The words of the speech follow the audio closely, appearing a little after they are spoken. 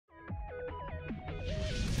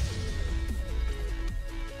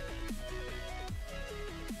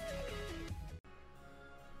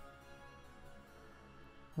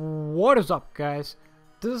What is up, guys?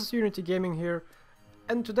 This is Unity Gaming here,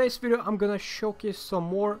 and in today's video I'm gonna showcase some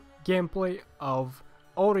more gameplay of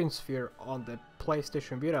Odin Sphere on the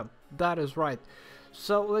PlayStation Vita. That is right.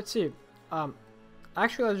 So let's see.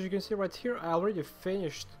 Actually, as you can see right here, I already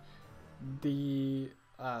finished the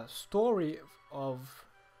story of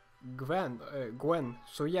Gwen.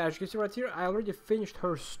 So yeah, as you can see right here, I already finished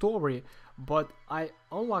her story, but I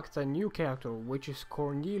unlocked a new character, which is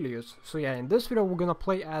Cornelius. So yeah, in this video we're gonna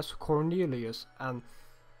play as Cornelius, and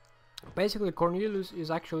basically Cornelius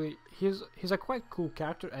is actually he's a quite cool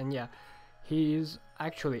character, and yeah, he is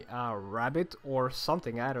actually a rabbit or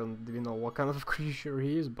something. I don't even know what kind of creature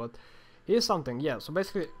he is, but he is something. Yeah, so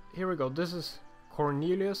basically here we go. This is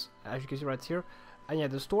Cornelius, as you can see right here, and yeah,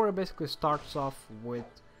 the story basically starts off with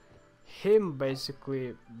him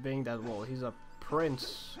basically being that, well, he's a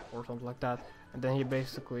prince or something like that, and then he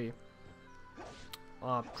basically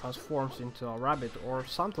transforms into a rabbit or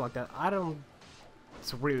something like that. I don't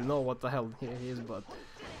really know what the hell he is, but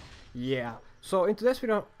yeah. So in today's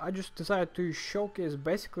video I just decided to showcase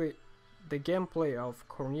basically the gameplay of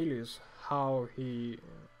Cornelius, how he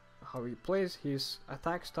plays, his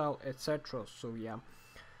attack style, etc. So yeah,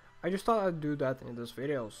 I just thought I'd do that in this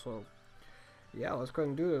video. So yeah, let's go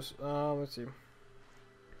and do this. Let's see.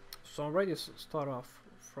 So I'm ready to start off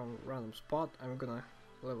from random spot. I'm gonna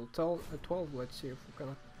level 12. Let's see if we're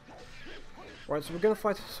gonna. Right, so we're gonna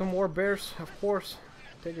fight some more bears, of course.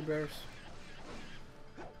 Teddy bears,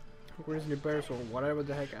 grizzly bears, or whatever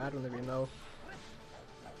the heck, I don't even know.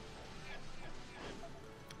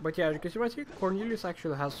 But yeah, as you can see right here, Cornelius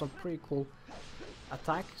actually has some pretty cool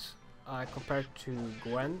attacks. Compared to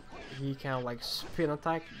Gwen, he can like spin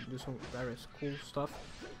attack, do some very cool stuff,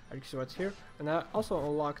 as you can see right here. And I also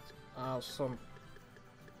unlocked some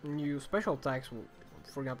new special attacks.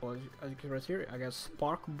 For example, as you can see right here, I got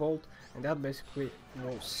Spark Bolt, and that basically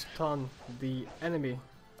will stun the enemy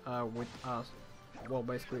with well,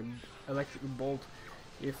 basically electric bolt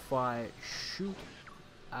if I shoot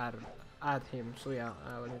at him. So yeah,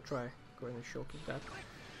 let me try go ahead and showcase that.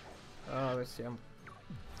 Let's see.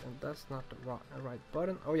 And that's not the right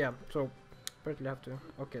button. Oh yeah, so apparently I have to.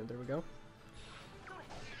 Okay, there we go.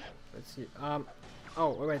 Let's see.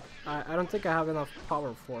 Oh wait, I don't think I have enough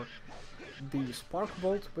power for the Spark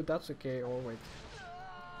Bolt, but that's okay. Oh wait.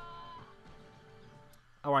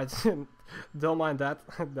 Alright, don't mind that.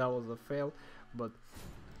 That was a fail, but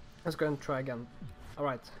let's go and try again.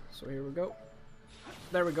 Alright, so here we go.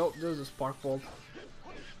 There we go. This is a Spark Bolt.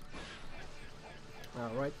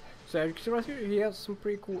 Alright. So as you can see right here, he has some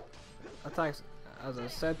pretty cool attacks, as I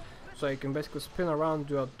said. So you can basically spin around,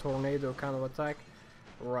 do a tornado kind of attack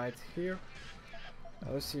right here.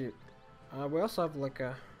 Let's see. We also have like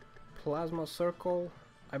a plasma circle.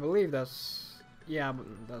 I believe that's, yeah, but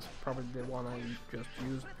that's probably the one I just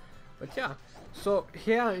used. But yeah, so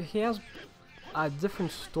here he has a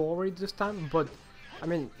different story this time. But I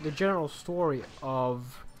mean, the general story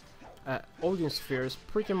of Odin Sphere is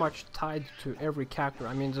pretty much tied to every character.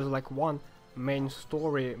 I mean, there's like one main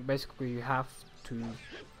story. Basically, you have to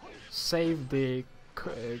save the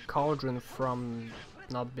cauldron from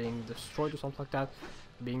not being destroyed or something like that,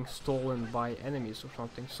 being stolen by enemies or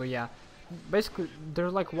something. So yeah, basically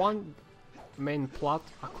there's like one main plot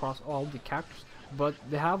across all the characters, but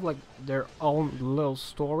they have like their own little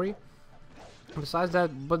story besides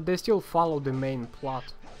that, but they still follow the main plot.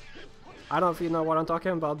 I don't know if you know what I'm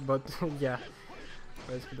talking about, but yeah,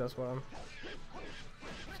 basically that's what I'm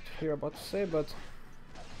here about to say. But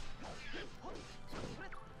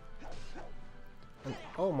and,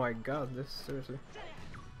 oh my god, this seriously.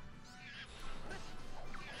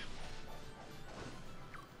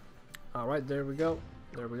 Alright, there we go.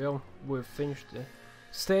 There we go. We've finished the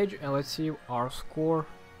stage, and let's see our score.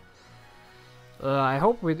 I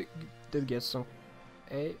hope we did get some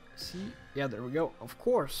A, C. Yeah, there we go. Of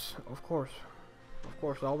course,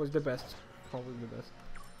 always the best. Always the best.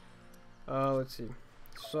 Let's see.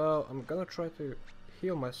 So I'm gonna try to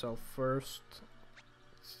heal myself first.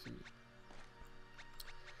 Let's see.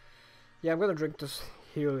 Yeah, I'm gonna drink this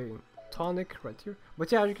healing tonic right here.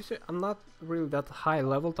 But yeah, as you can see, I'm not really that high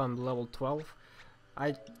leveled. I'm level 12.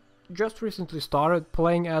 I just recently started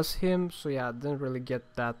playing as him, so yeah, I didn't really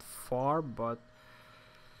get that far. But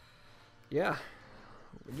yeah,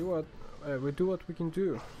 we do what we can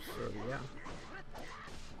do. So yeah.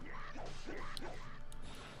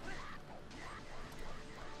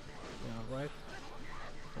 Yeah, right.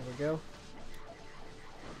 There we go.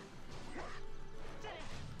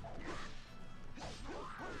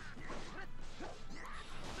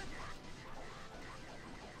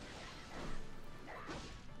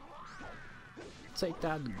 Take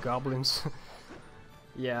that, goblins.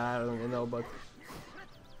 yeah, I don't even know, but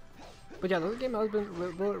yeah, this game has been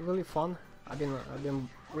really fun. I've been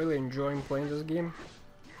really enjoying playing this game.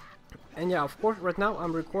 And yeah, of course, right now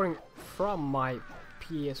I'm recording from my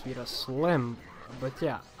PS Vita Slim, but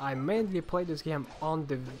yeah, I mainly play this game on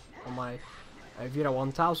my Vita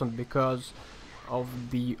 1000 because of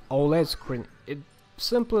the OLED screen. It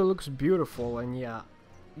simply looks beautiful, and yeah,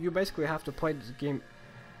 you basically have to play this game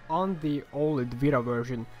on the OLED Vita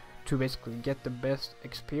version to basically get the best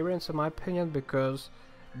experience, in my opinion, because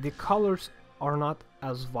the colors are not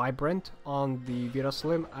as vibrant on the Vita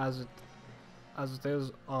Slim as it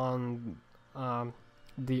is on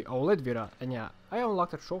the OLED Vita. And yeah, I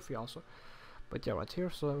unlocked a trophy also, but yeah, right here.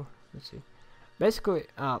 So let's see. Basically,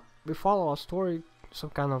 we follow a story, some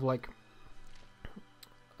kind of like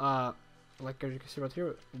as you can see right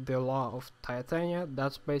here, the law of Titania.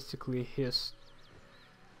 That's basically his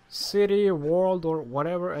city, world, or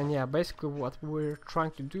whatever. And yeah, basically what we're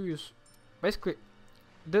trying to do is basically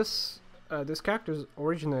this character is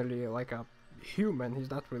originally like a human. He's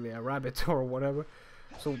not really a rabbit or whatever.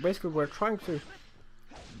 So basically we're trying to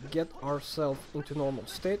get ourselves into normal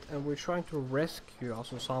state, and we're trying to rescue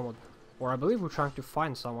also someone, or I believe we're trying to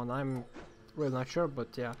find someone. I'm really not sure, but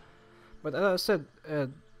yeah. But as I said,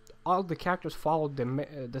 all the characters follow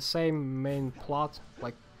the same main plot.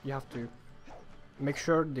 Like, you have to make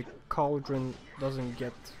sure the cauldron doesn't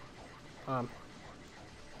get well,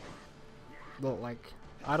 like,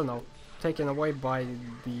 I don't know, taken away by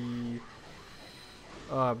the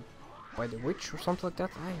witch or something like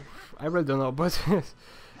that. I really don't know, but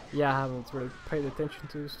yeah, I haven't really paid attention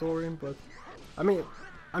to the story. But I mean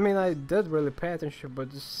I did really pay attention, but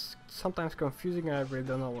it's sometimes confusing. I really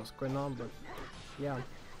don't know what's going on, but yeah.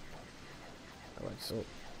 Alright, so let's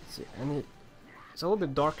see. It's a little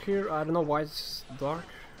bit dark here. I don't know why it's dark,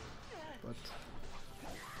 but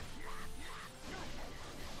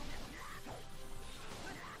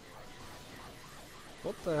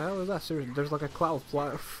what the hell is that? Seriously, there's like a cloud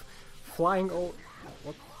flying over.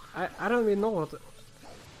 What? I don't even know what.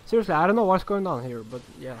 Seriously, I don't know what's going on here, but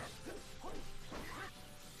yeah.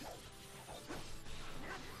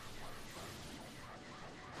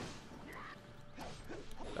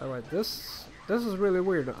 Alright, this is really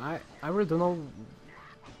weird. I really don't know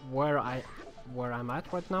where I'm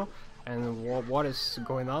at right now, and what is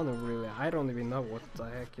going on. Really, I don't even know what the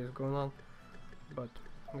heck is going on. But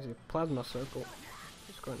let me see, plasma circle.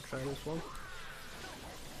 Let's go and try this one.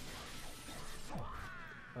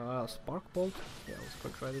 Spark bolt. Yeah, let's go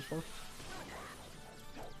try this one.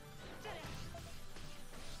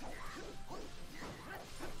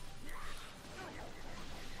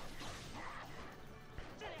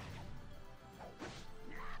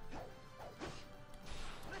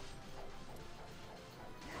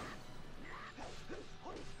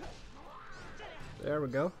 There we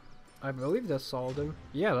go. I believe that's all of them.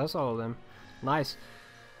 Yeah, that's all of them. Nice.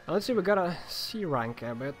 Now let's see, we got a C rank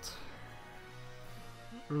a bit.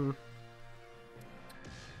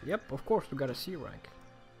 Yep, of course we got a C rank.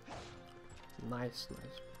 Nice,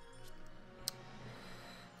 nice.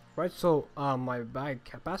 Right, so my bag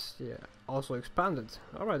capacity also expanded.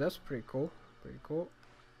 Alright, that's pretty cool. Pretty cool.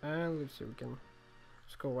 And let's see,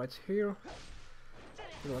 let's go right here.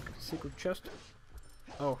 Like a secret chest.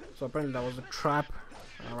 Oh, so apparently that was a trap.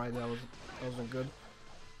 Alright, that wasn't good.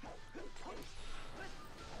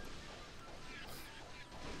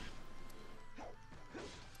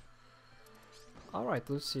 Alright,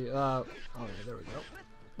 let's see. Oh yeah, there we go.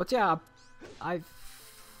 But yeah, I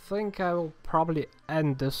think I will probably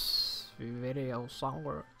end this video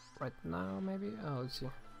somewhere right now, maybe. Oh, let's see.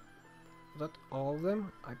 Is that all of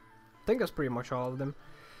them? I think that's pretty much all of them.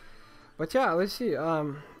 But yeah, let's see.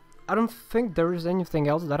 I don't think there is anything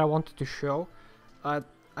else that I wanted to show. I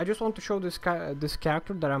just want to show this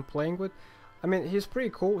character that I'm playing with. I mean, he's pretty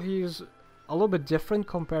cool. He's a little bit different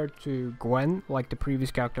compared to Gwen, like the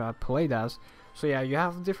previous character I played as. So yeah, you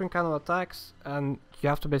have different kind of attacks, and you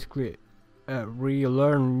have to basically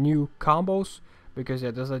relearn new combos, because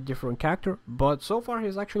yeah, there's a different character. But so far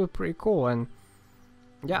he's actually pretty cool, and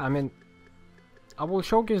yeah, I mean, I will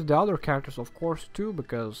showcase the other characters of course too,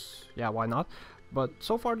 because yeah, why not? But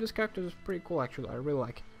so far this character is pretty cool actually. I really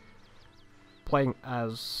like playing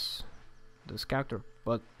as this character.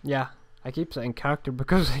 But yeah, I keep saying character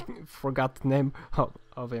because I forgot the name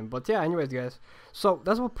of him. But yeah, anyways guys, so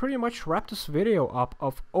that will pretty much wrap this video up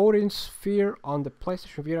of Odin Sphere on the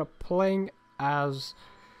PlayStation Vita, playing as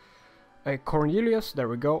a Cornelius. There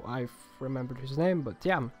we go, I've remembered his name. But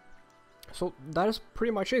yeah, so that is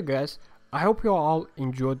pretty much it guys. I hope you all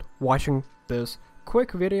enjoyed watching this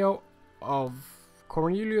quick video of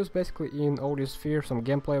Cornelius basically in Odin Sphere, some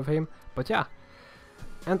gameplay of him. But yeah,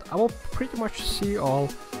 and I will pretty much see you all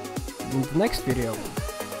in the next video.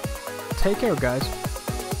 Take care, guys.